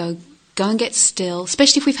going to go and get still,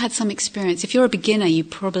 especially if we've had some experience. If you're a beginner, you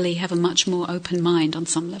probably have a much more open mind on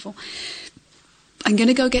some level. I'm going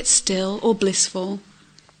to go get still or blissful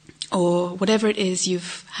or whatever it is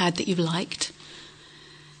you've had that you've liked.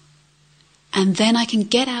 And then I can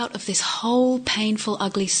get out of this whole painful,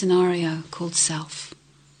 ugly scenario called self.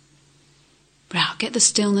 I'll get the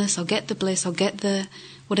stillness, I'll get the bliss, I'll get the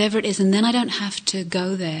whatever it is, and then I don't have to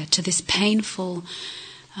go there to this painful,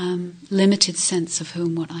 limited sense of who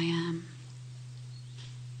and what I am.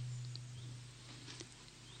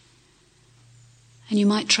 And you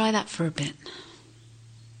might try that for a bit.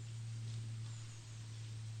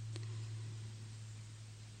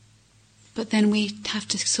 But then we have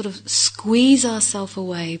to sort of squeeze ourselves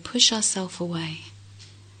away, push ourselves away.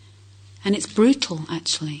 And it's brutal,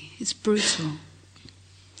 actually. It's brutal.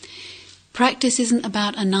 Practice isn't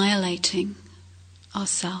about annihilating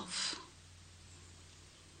ourself.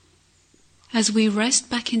 As we rest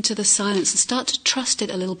back into the silence and start to trust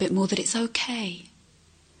it a little bit more, that it's okay.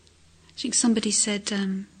 I think somebody said,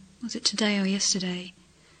 was it today or yesterday,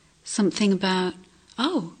 something about,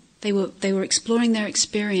 they were exploring their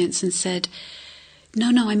experience and said,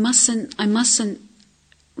 no, I mustn't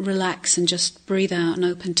relax and just breathe out and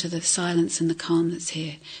open to the silence and the calm that's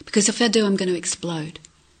here. Because if I do, I'm going to explode.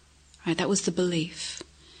 Right? That was the belief.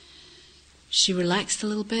 She relaxed a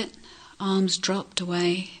little bit, arms dropped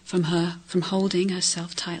away from holding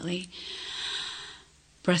herself tightly.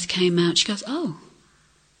 Breath came out. She goes,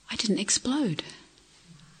 I didn't explode.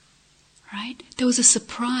 Right? There was a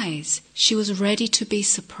surprise. She was ready to be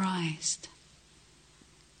surprised.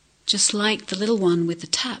 Just like the little one with the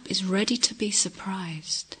tap is ready to be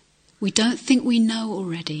surprised. We don't think we know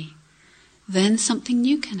already. Then something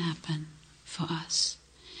new can happen for us.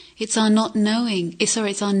 It's our not knowing, it's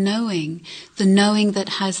our knowing, the knowing that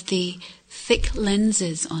has the thick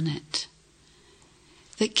lenses on it,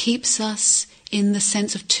 that keeps us in the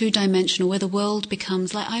sense of two-dimensional, where the world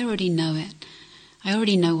becomes like, I already know it. I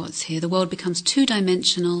already know what's here. The world becomes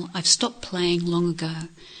two-dimensional. I've stopped playing long ago.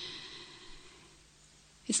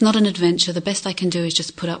 It's not an adventure. The best I can do is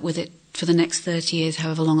just put up with it for the next 30 years,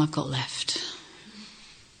 however long I've got left.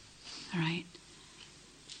 All right?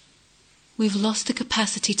 We've lost the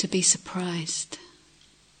capacity to be surprised.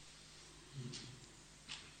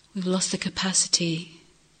 We've lost the capacity,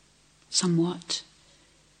 somewhat,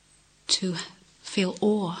 to feel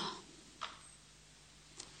awe.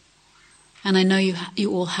 And I know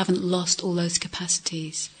you all haven't lost all those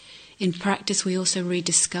capacities. In practice, we also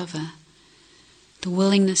rediscover the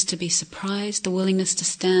willingness to be surprised, the willingness to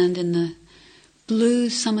stand in the blue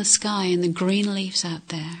summer sky and the green leaves out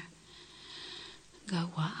there. Go,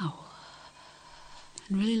 wow.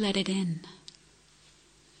 And really let it in.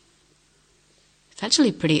 It's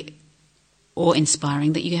actually pretty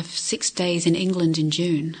awe-inspiring that you have 6 days in England in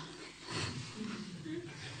June.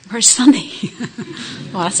 Where it's sunny.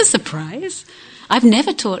 Well, that's a surprise. I've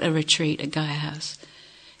never taught a retreat at Gaia House.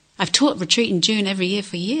 I've taught retreat in June every year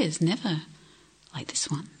for years, never like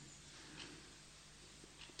this one.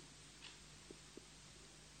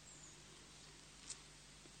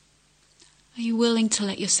 Are you willing to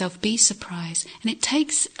let yourself be surprised? And it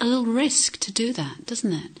takes a little risk to do that,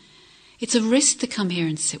 doesn't it? It's a risk to come here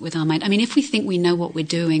and sit with our mind. I mean, if we think we know what we're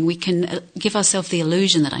doing, we can give ourselves the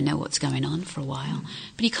illusion that I know what's going on for a while.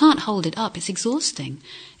 But you can't hold it up. It's exhausting,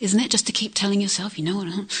 isn't it? Just to keep telling yourself, you know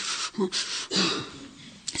what?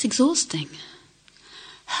 It's exhausting.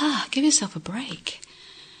 Give yourself a break.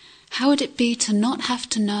 How would it be to not have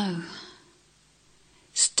to know?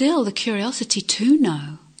 Still the curiosity to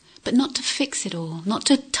know, but not to fix it all, not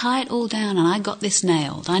to tie it all down, and I got this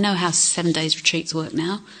nailed. I know how 7 days retreats work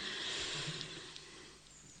now.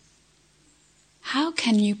 How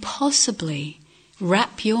can you possibly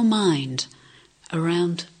wrap your mind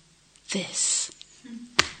around this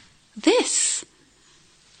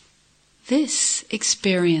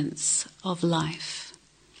experience of life?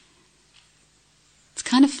 It's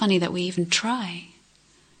kind of funny that we even try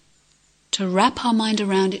to wrap our mind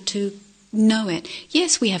around it, to know it.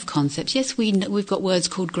 Yes, we have concepts. Yes, we've got words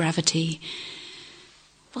called gravity.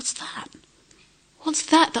 What's that? What's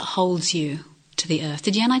that holds you to the earth?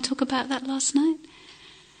 Did Jan and I talk about that last night?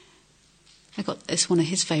 It's one of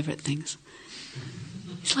his favourite things.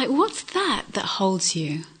 It's like, what's that holds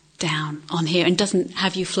you down on here and doesn't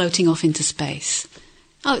have you floating off into space?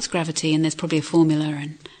 Oh, it's gravity, and there's probably a formula.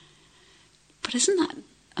 But isn't that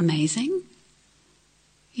amazing?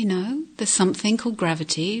 You know, there's something called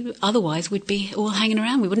gravity. Otherwise, we'd be all hanging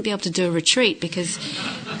around. We wouldn't be able to do a retreat because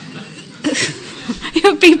it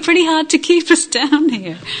would be pretty hard to keep us down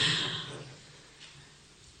here.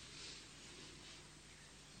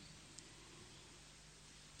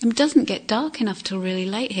 It doesn't get dark enough till really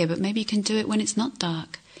late here, but maybe you can do it when it's not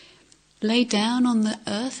dark. Lay down on the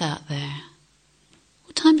earth out there.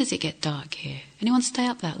 What time does it get dark here? Anyone stay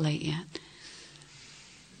up that late yet?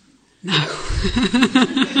 No.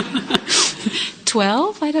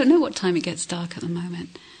 12? I don't know what time it gets dark at the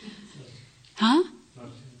moment. Huh?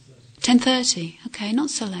 10:30. Okay, not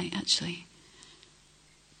so late actually.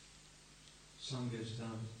 Sun goes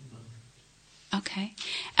down. Okay.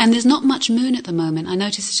 And there's not much moon at the moment. I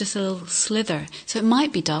notice it's just a little slither. So it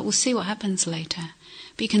might be dark. We'll see what happens later.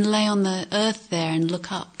 But you can lay on the earth there and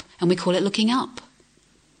look up. And we call it looking up.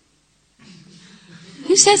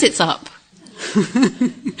 Who says it's up?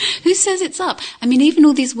 Who says it's up? I mean, even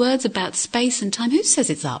all these words about space and time, who says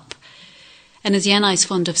it's up? And as Yanai's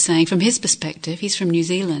fond of saying, from his perspective, he's from New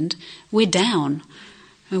Zealand, we're down.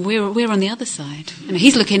 We're on the other side. And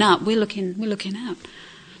he's looking up, we're looking out.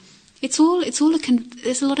 There's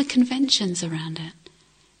a lot of conventions around it.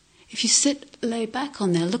 If you lay back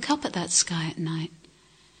on there, look up at that sky at night.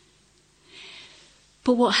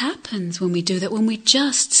 But what happens when we do that, when we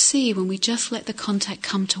just see, when we just let the contact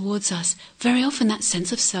come towards us, very often that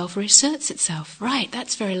sense of self reasserts itself. Right,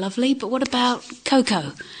 that's very lovely, but what about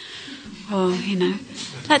Coco? Or,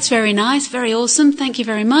 that's very nice, very awesome, thank you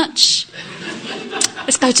very much.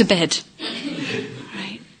 Let's go to bed.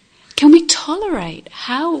 Right? Can we tolerate?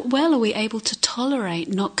 How well are we able to tolerate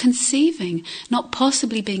not conceiving, not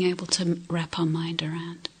possibly being able to wrap our mind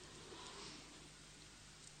around?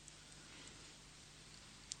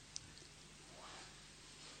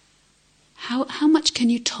 How much can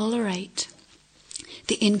you tolerate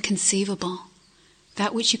the inconceivable,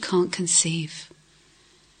 that which you can't conceive,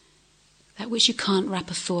 that which you can't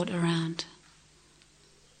wrap a thought around,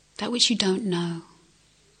 that which you don't know?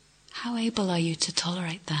 How able are you to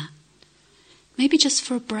tolerate that? Maybe just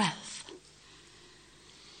for a breath,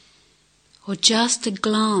 or just a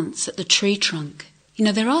glance at the tree trunk.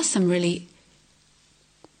 There are some really,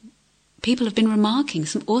 people have been remarking,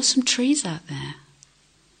 some awesome trees out there.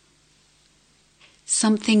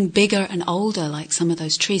 Something bigger and older, like some of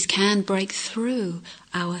those trees, can break through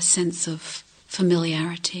our sense of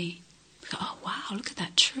familiarity. We go, oh wow, look at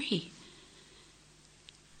that tree.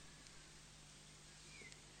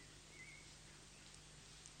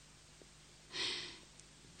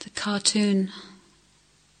 The cartoon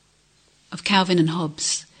of Calvin and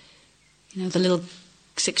Hobbes, the little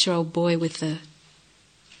 6-year-old boy with the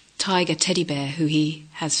tiger teddy bear who he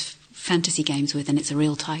has fantasy games with, and it's a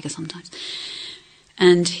real tiger sometimes.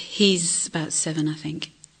 And he's about 7, I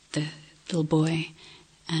think, the little boy,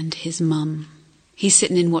 and his mum. He's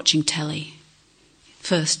sitting in watching telly,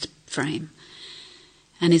 first frame.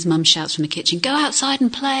 And his mum shouts from the kitchen, go outside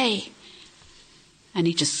and play. And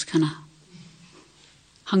he just kind of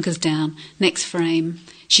hunkers down. Next frame,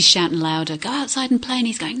 she's shouting louder, go outside and play. And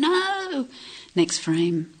he's going, no. Next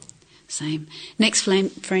frame, same. Next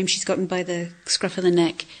frame, she's got him by the scruff of the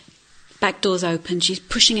neck. Back door's open, she's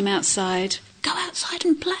pushing him outside. Go outside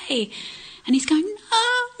and play. And he's going,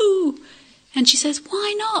 no. And she says,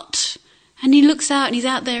 why not? And he looks out and he's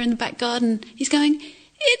out there in the back garden. He's going,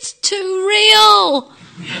 it's too real.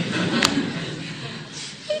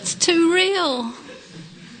 It's too real.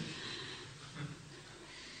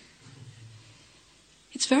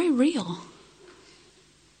 It's very real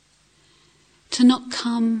to not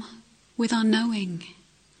come with our knowing.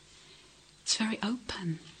 It's very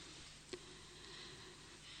open.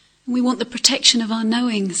 We want the protection of our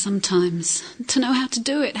knowing sometimes, to know how to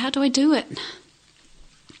do it. How do I do it?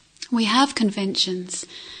 We have conventions,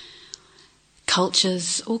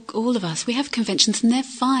 cultures, all of us. We have conventions and they're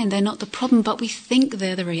fine, they're not the problem, but we think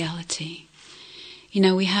they're the reality.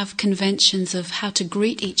 We have conventions of how to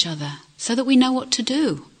greet each other so that we know what to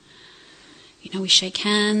do. We shake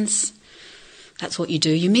hands, that's what you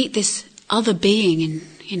do. You meet this other being and,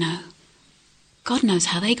 God knows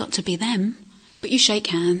how they got to be them. But you shake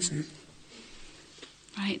hands,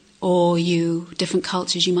 right? Or different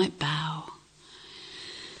cultures, you might bow.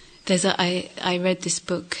 I read this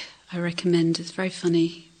book, I recommend, it's very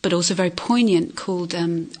funny, but also very poignant, called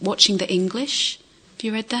Watching the English. Have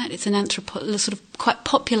you read that? It's a sort of quite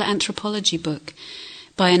popular anthropology book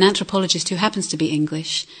by an anthropologist who happens to be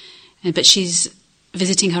English, but she's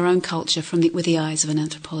visiting her own culture with the eyes of an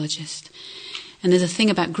anthropologist. And there's a thing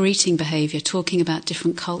about greeting behaviour, talking about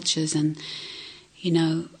different cultures, and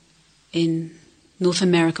in North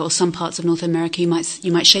America or some parts of North America, you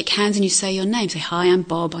might shake hands and you say your name. Say, hi, I'm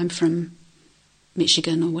Bob, I'm from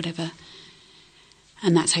Michigan or whatever.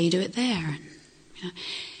 And that's how you do it there.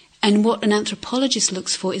 And what an anthropologist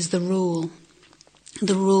looks for is the rule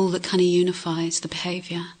that kind of unifies the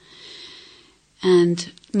behaviour.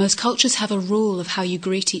 And most cultures have a rule of how you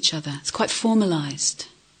greet each other. It's quite formalized,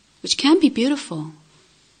 which can be beautiful.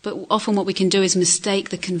 But often what we can do is mistake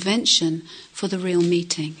the convention for the real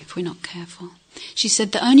meeting if we're not careful. She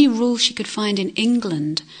said the only rule she could find in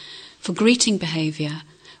England for greeting behaviour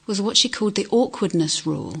was what she called the awkwardness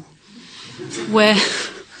rule, where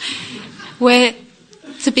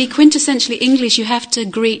to be quintessentially English you have to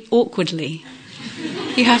greet awkwardly.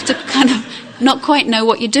 You have to kind of not quite know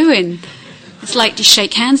what you're doing. It's like, do you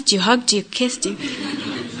shake hands, do you hug, do you kiss, do you...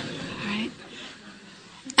 Right?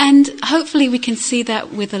 And hopefully we can see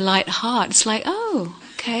that with a light heart. It's like, oh,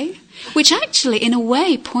 okay. Which actually, in a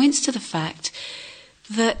way, points to the fact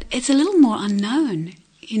that it's a little more unknown.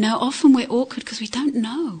 You know, often we're awkward because we don't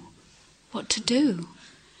know what to do.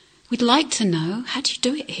 We'd like to know, how do you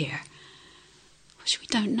do it here? Which we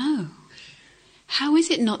don't know. How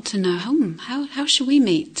is it not to know? How should we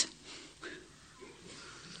meet?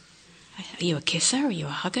 Are you a kisser? Are you a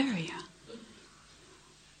hugger?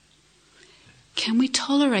 Can we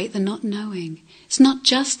tolerate the not knowing? It's not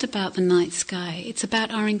just about the night sky. It's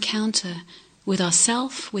about our encounter with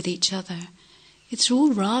ourselves, with each other. It's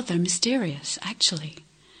all rather mysterious, actually.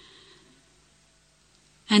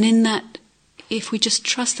 And in that, if we just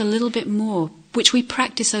trust a little bit more, which we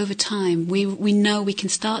practice over time, we know we can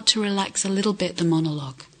start to relax a little bit the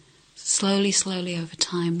monologue. Slowly over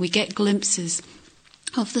time. We get glimpses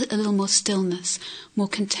of a little more stillness, more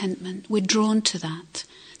contentment. We're drawn to that.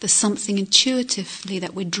 There's something intuitively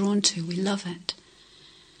that we're drawn to. We love it.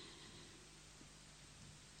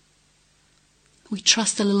 We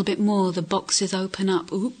trust a little bit more. The boxes open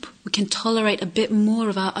up. We can tolerate a bit more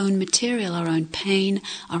of our own material, our own pain,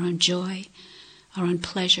 our own joy, our own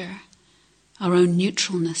pleasure, our own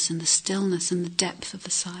neutralness and the stillness and the depth of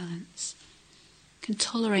the silence. We can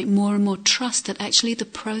tolerate more and more trust that actually the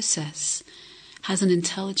process has an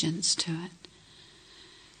intelligence to it.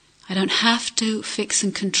 I don't have to fix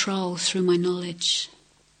and control through my knowledge.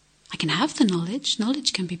 I can have the knowledge.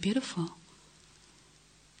 Knowledge can be beautiful.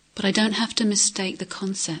 But I don't have to mistake the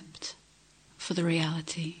concept for the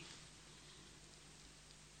reality.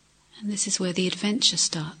 And this is where the adventure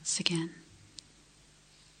starts again.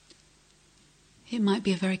 It might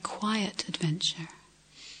be a very quiet adventure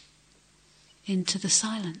into the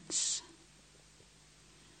silence,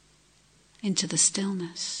 into the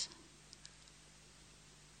stillness.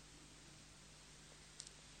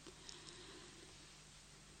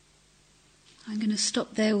 I'm going to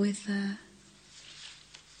stop there with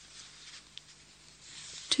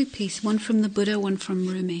two pieces, one from the Buddha, one from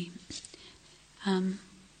Rumi.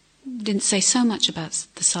 Didn't say so much about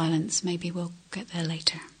the silence, maybe we'll get there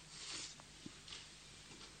later.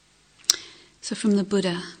 So from the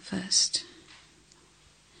Buddha first.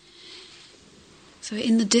 So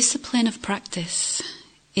in the discipline of practice,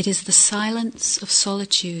 it is the silence of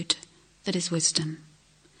solitude that is wisdom.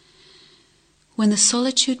 When the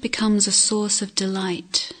solitude becomes a source of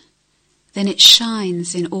delight, then it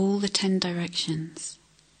shines in all the 10 directions.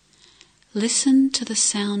 Listen to the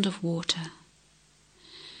sound of water.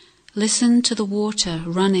 Listen to the water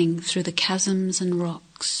running through the chasms and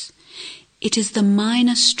rocks. It is the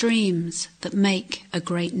minor streams that make a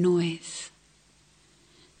great noise.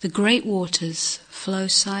 The great waters flow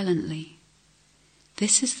silently.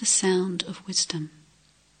 This is the sound of wisdom.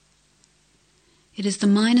 It is the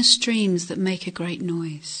minor streams that make a great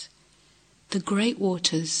noise. The great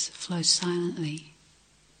waters flow silently.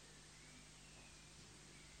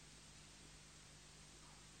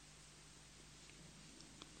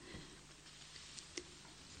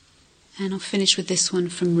 And I'll finish with this one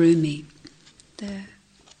from Rumi, the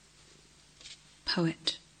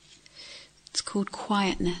poet. It's called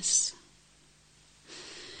Quietness.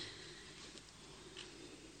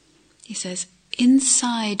 He says,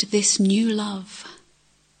 inside this new love,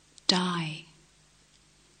 die.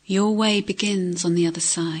 Your way begins on the other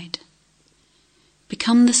side.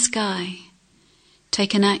 Become the sky.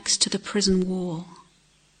 Take an axe to the prison wall.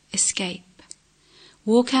 Escape.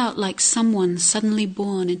 Walk out like someone suddenly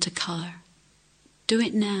born into colour. Do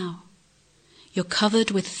it now. You're covered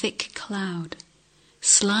with thick cloud.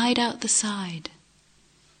 Slide out the side.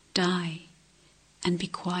 Die and be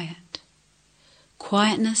quiet.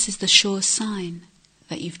 Quietness is the sure sign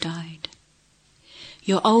that you've died.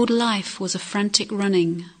 Your old life was a frantic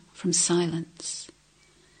running from silence.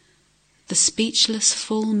 The speechless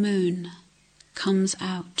full moon comes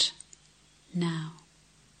out now.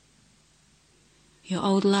 Your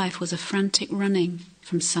old life was a frantic running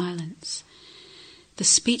from silence. The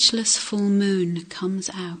speechless full moon comes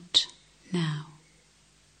out now.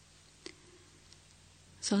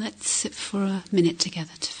 So let's sit for a minute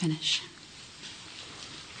together to finish.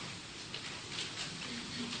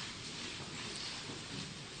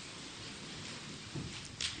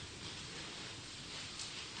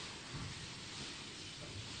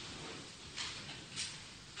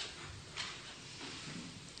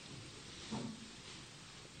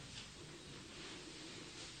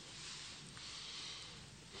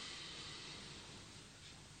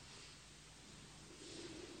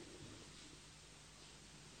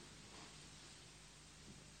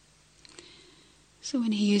 So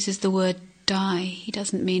when he uses the word die, he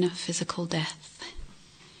doesn't mean a physical death.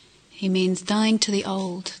 He means dying to the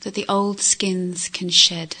old, that the old skins can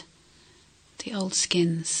shed, the old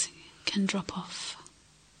skins can drop off.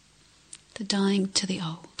 The dying to the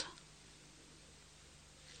old.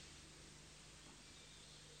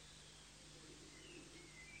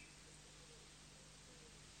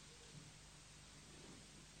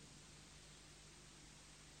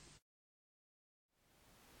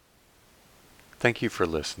 Thank you for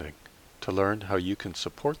listening. To learn how you can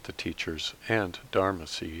support the teachers and Dharma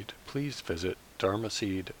Seed, please visit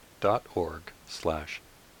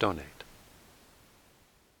dharmaseed.org/donate.